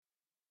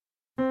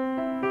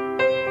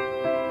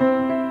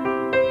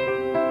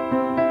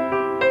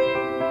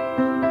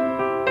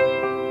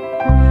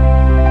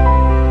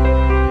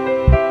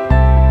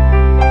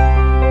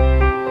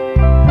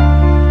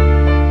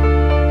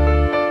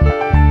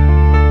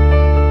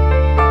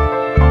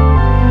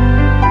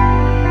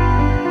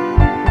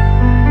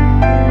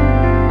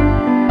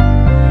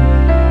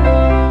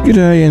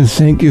G'day and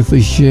thank you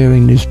for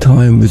sharing this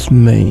time with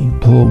me,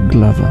 Paul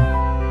Glover.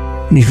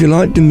 And if you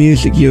like the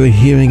music you are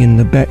hearing in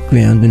the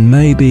background, then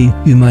maybe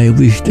you may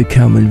wish to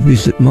come and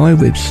visit my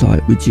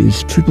website, which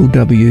is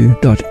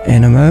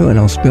www.anamoe, and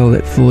I'll spell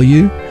that for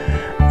you,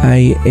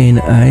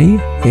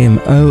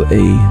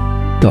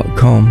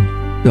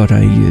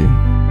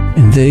 anamoe.com.au.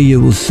 And there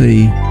you will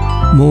see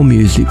more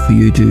music for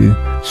you to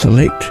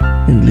select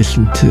and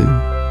listen to.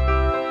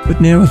 But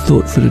now a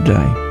thought for the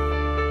day.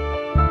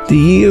 The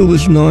year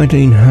was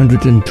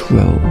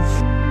 1912.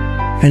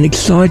 An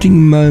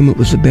exciting moment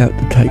was about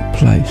to take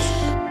place.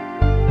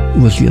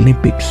 It was the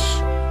Olympics.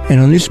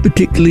 And on this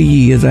particular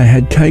year they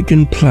had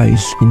taken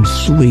place in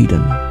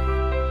Sweden.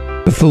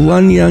 But for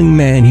one young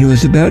man, he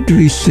was about to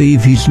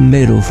receive his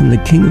medal from the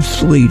King of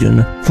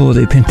Sweden for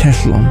the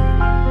pentathlon.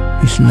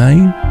 His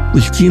name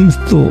was Jim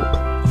Thorpe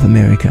of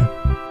America.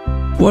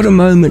 What a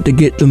moment to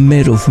get the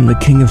medal from the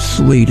King of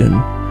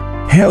Sweden.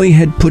 How he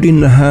had put in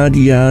the hard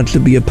yards to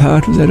be a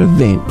part of that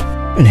event,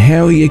 and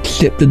how he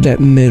accepted that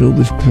medal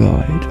with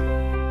pride.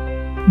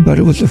 But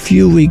it was a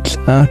few weeks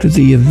after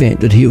the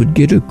event that he would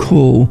get a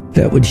call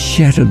that would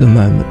shatter the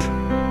moment.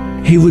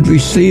 He would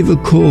receive a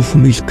call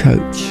from his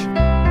coach.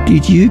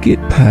 Did you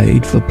get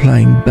paid for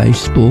playing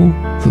baseball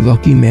for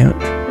Rocky Mount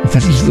and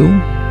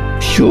Fattersville?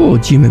 Sure,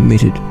 Jim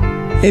admitted.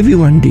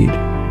 Everyone did.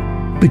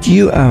 But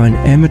you are an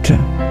amateur.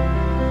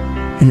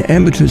 And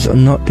amateurs are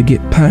not to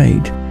get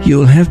paid. You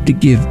will have to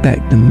give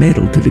back the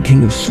medal to the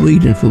King of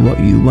Sweden for what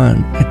you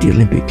won at the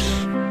Olympics.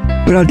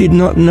 But I did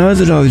not know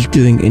that I was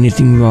doing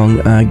anything wrong,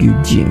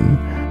 argued Jim,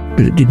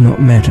 but it did not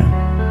matter.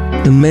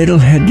 The medal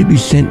had to be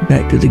sent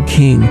back to the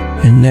King,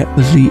 and that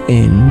was the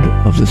end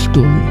of the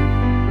story.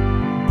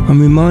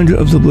 I'm reminded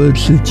of the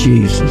words of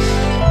Jesus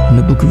in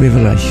the book of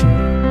Revelation.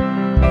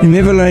 In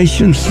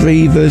Revelation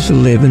 3 verse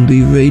 11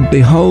 we read,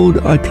 "Behold,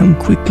 I come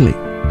quickly.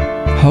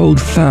 Hold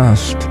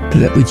fast to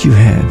that which you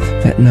have,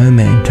 that no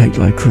man take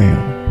thy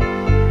crown."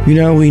 You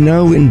know, we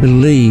know and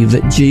believe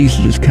that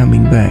Jesus is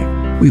coming back.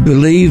 We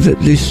believe that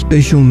this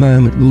special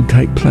moment will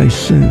take place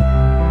soon,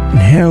 and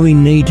how we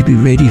need to be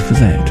ready for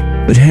that.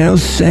 But how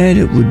sad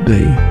it would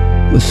be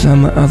for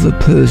some other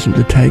person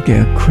to take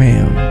our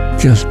crown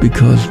just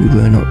because we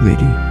were not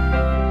ready.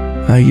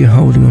 Are you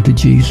holding on to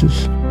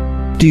Jesus?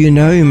 Do you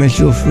know him as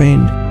your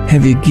friend?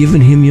 Have you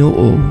given him your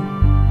all?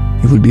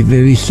 It would be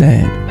very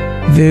sad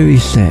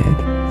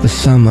for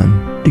someone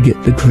to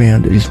get the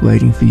crown that is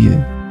waiting for you.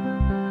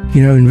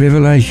 You know, in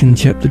Revelation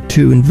chapter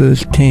 2 and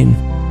verse 10,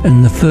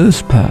 and the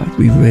first part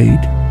we read,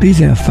 "Be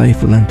thou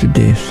faithful unto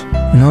death,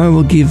 and I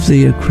will give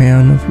thee a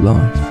crown of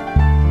life."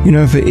 You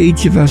know, for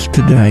each of us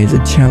today, the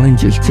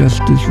challenge is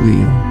just as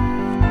real.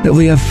 That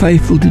we are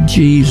faithful to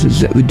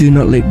Jesus, that we do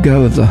not let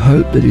go of the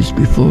hope that is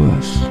before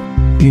us.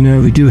 You know,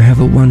 we do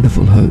have a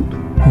wonderful hope.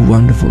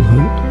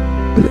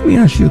 But let me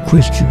ask you a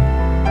question.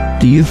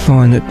 Do you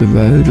find that the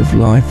road of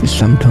life is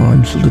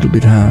sometimes a little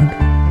bit hard?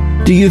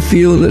 Do you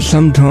feel that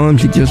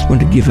sometimes you just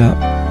want to give up,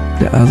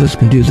 that others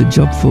can do the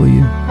job for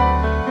you?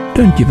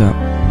 Don't give up.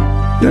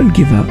 Don't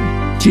give up.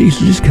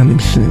 Jesus is coming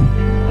soon.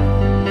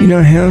 You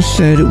know how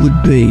sad it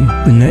would be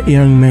when that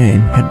young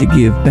man had to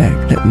give back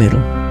that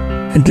medal.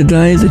 And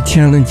today the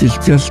challenge is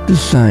just the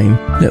same,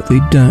 that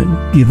we don't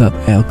give up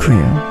our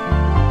crown.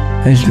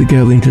 As we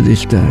go into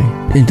this day,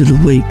 into the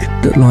week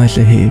that lies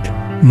ahead,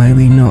 may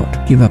we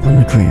not give up on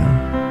the crown,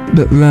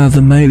 but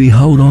rather may we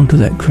hold on to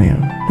that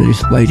crown that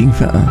is waiting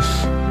for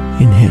us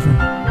in heaven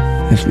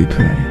as we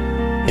pray.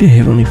 Dear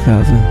Heavenly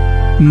Father,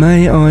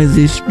 may I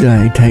this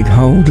day take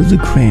hold of the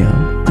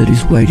crown that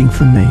is waiting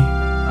for me.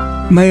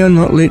 May I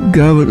not let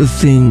go of the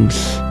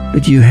things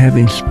that you have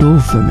in store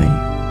for me.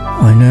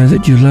 I know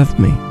that you love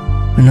me,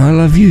 and I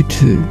love you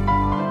too.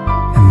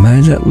 And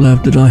may that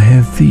love that I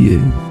have for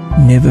you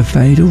never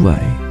fade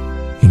away.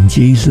 In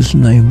Jesus'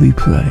 name we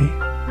pray.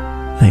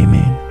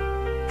 Amen.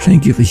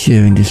 Thank you for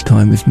sharing this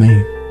time with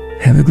me.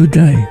 Have a good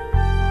day.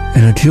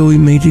 And until we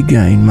meet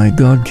again, may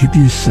God keep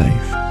you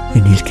safe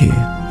in his care.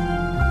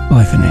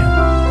 Bye for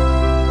now.